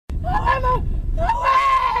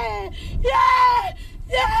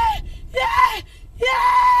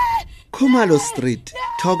Khumalo Street,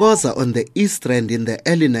 Thokoza on the East Rand in the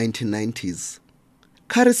early 1990s.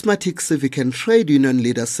 Charismatic civic and trade union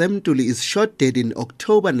leader Sam Ntuli is shot dead in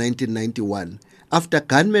October 1991 after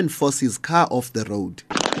gunmen force his car off the road.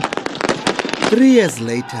 3 years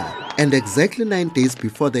later, and exactly 9 days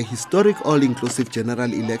before the historic all-inclusive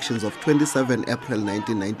general elections of 27 April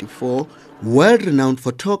 1994, world-renowned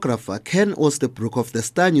photographer Ken Osterbrook of the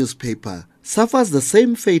Star newspaper suffers the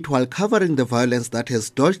same fate while covering the violence that has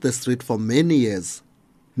dogged the street for many years.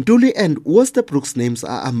 Ntuli and Osterbrook's names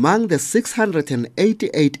are among the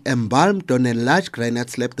 688 embalmed on a large granite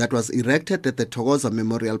slab that was erected at the Thokoza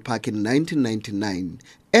Memorial Park in 1999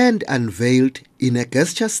 and unveiled in a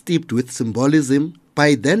gesture steeped with symbolism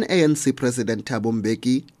by then ANC President Thabo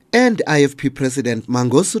Mbeki and IFP President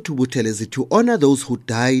Mangosuthu Buthelezi to honor those who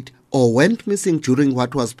died or went missing during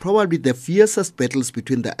what was probably the fiercest battles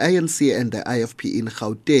between the ANC and the IFP in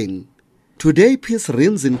Gauteng. Today, peace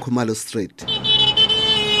reigns in Khumalo Street.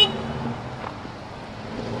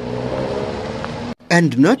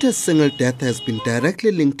 And not a single death has been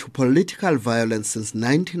directly linked to political violence since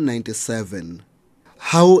 1997.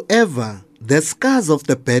 However, the scars of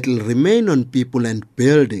the battle remain on people and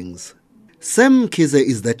buildings. Sam Mkhize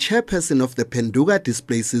is the chairperson of the Penduga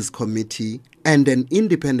Displaces Committee and an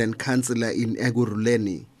independent councillor in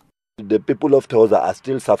Eguruleni. The people of Thokoza are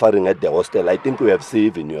still suffering at the hostel. I think you have seen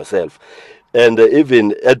even yourself. And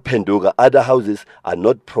even at Penduga, other houses are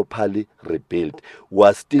not properly rebuilt. We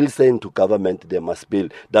are still saying to government they must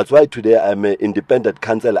build. That's why today I'm an independent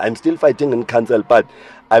councillor. I'm still fighting in council, but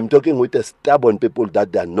I'm talking with the stubborn people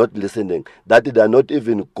that they are not listening, that they are not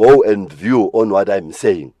even go and view on what I'm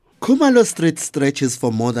saying. Khumalo Street stretches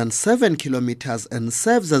for more than 7 kilometers and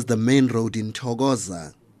serves as the main road in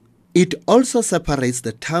Thokoza. It also separates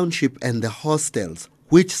the township and the hostels,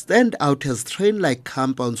 which stand out as train-like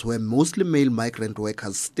compounds where mostly male migrant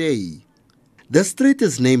workers stay. The street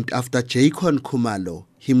is named after Jacob Khumalo,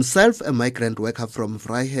 himself a migrant worker from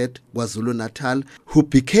Vryheid, KwaZulu-Natal, who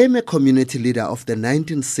became a community leader of the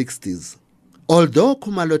 1960s. Although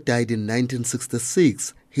Khumalo died in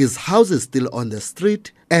 1966, his house is still on the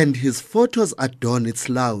street and his photos adorn its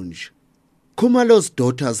lounge. Khumalo's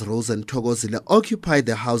daughters Rose and Thokozile occupy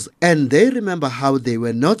the house and they remember how they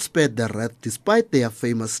were not spared the wrath despite their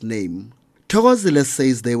famous name. Thokozile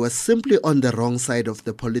says they were simply on the wrong side of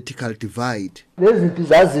the political divide.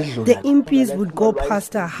 The MPs would go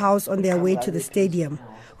past our house on their way to the stadium.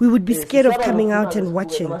 We would be scared of coming out and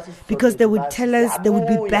watching because they would tell us they would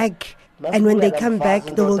be back, and when they come back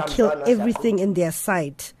they will kill everything in their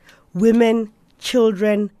sight. Women,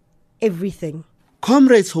 children, everything.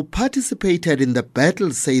 Comrades who participated in the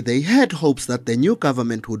battle say they had hopes that the new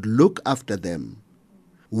government would look after them.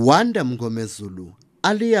 Wanda Mgomezulu,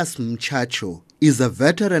 alias Mchacho, is a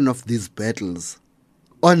veteran of these battles.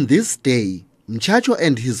 On this day, Mchacho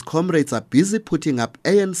and his comrades are busy putting up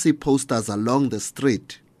ANC posters along the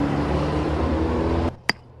street.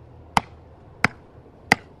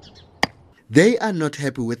 They are not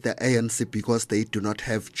happy with the ANC because they do not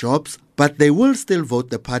have jobs, but they will still vote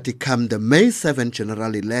the party come the May 7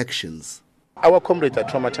 general elections. Our comrades are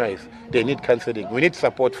traumatized. They need counseling. We need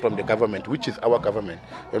support from the government, which is our government.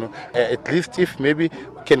 At least if maybe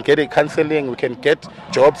we can get a counseling, we can get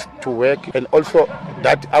jobs to work, and also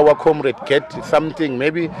that our comrade get something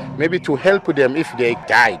maybe to help them if they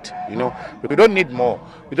died. We don't need more.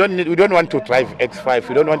 We don't want to drive X5.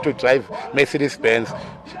 We don't want to drive Mercedes Benz.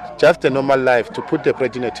 Just a normal life to put the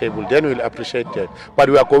bread on the table. Then we'll appreciate that.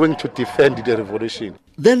 But we are going to defend the revolution.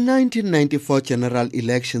 The 1994 general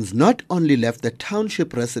elections not only left the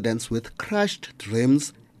township residents with crushed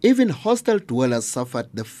dreams, even hostel dwellers suffered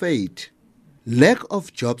the fate. Lack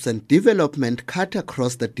of jobs and development cut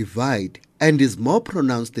across the divide and is more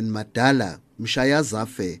pronounced in Madala, Mshaya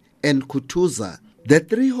Zafe, and Kutuza, the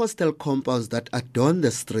 3 hostel compounds that adorn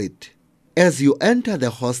the street. As you enter the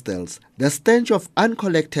hostels, the stench of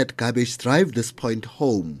uncollected garbage drives this point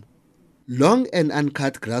home. Long and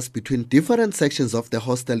uncut grass between different sections of the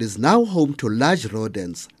hostel is now home to large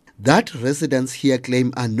rodents that residents here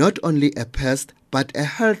claim are not only a pest but a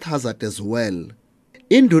health hazard as well.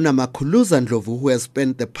 Induna Makhuluza Ndlovu, who has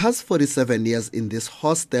spent the past 47 years in this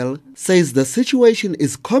hostel, says the situation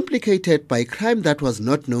is complicated by crime that was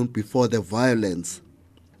not known before the violence.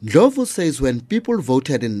 Ndlovu says when people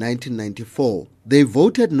voted in 1994, they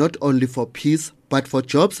voted not only for peace but for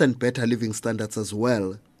jobs and better living standards as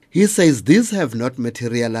well. He says these have not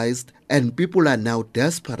materialized and people are now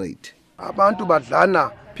desperate.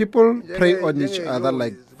 People prey on each other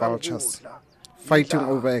like vultures. fighting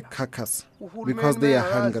over a carcass because they are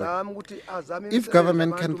hungry. If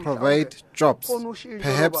government can provide jobs,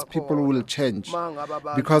 perhaps people will change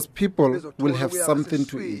because people will have something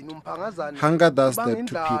to eat. Hunger does that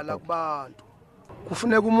to people.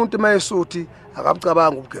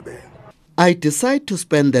 I decide to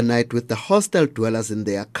spend the night with the hostel dwellers in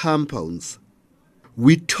their compounds.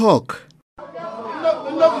 We talk.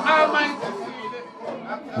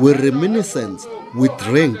 We reminiscence, we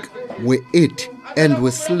drink, we eat, and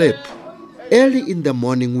we sleep. Early in the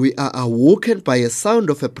morning, we are awoken by a sound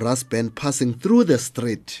of a brass band passing through the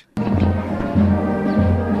street.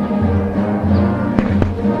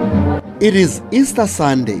 It is Easter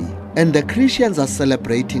Sunday, and the Christians are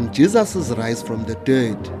celebrating Jesus' rise from the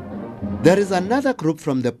dead. There is another group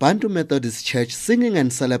from the Bantu Methodist Church singing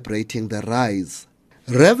and celebrating the rise.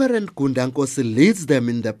 Reverend Gundankosi leads them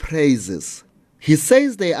in the praises. He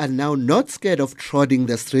says they are now not scared of trotting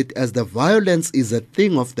the street as the violence is a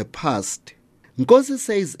thing of the past. Nkosi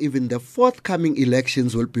says even the forthcoming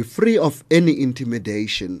elections will be free of any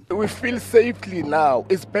intimidation. We feel safely now.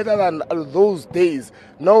 It's better than those days.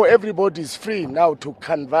 Now everybody is free now to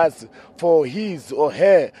canvass for his or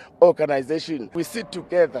her organization. We sit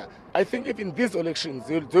together. I think even these elections,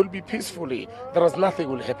 they'll be peacefully. There is nothing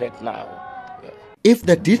will happen now. If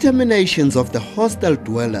the determinations of the hostel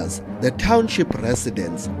dwellers, the township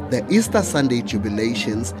residents, the Easter Sunday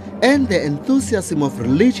jubilations, and the enthusiasm of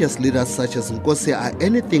religious leaders such as Nkosi are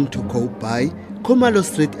anything to go by, Khumalo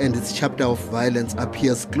Street and its chapter of violence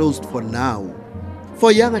appears closed for now.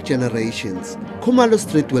 For younger generations, Khumalo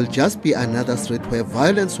Street will just be another street where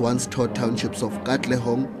violence once taught townships of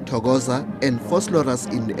Katlehong, Thokoza, and Vosloorus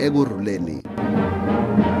in Ekurhuleni.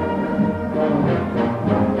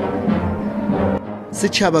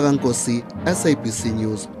 Sechaba, SABC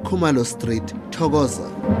News, Khumalo Street, Thokoza.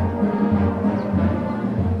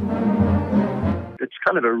 It's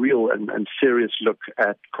kind of a real and serious look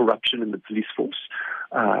at corruption in the police force.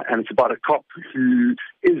 And it's about a cop who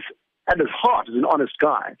is, at his heart, is an honest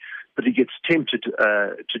guy, but he gets tempted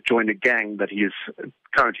to join a gang that he is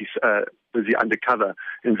currently busy undercover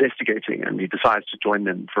investigating, and he decides to join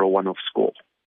them for a one-off score.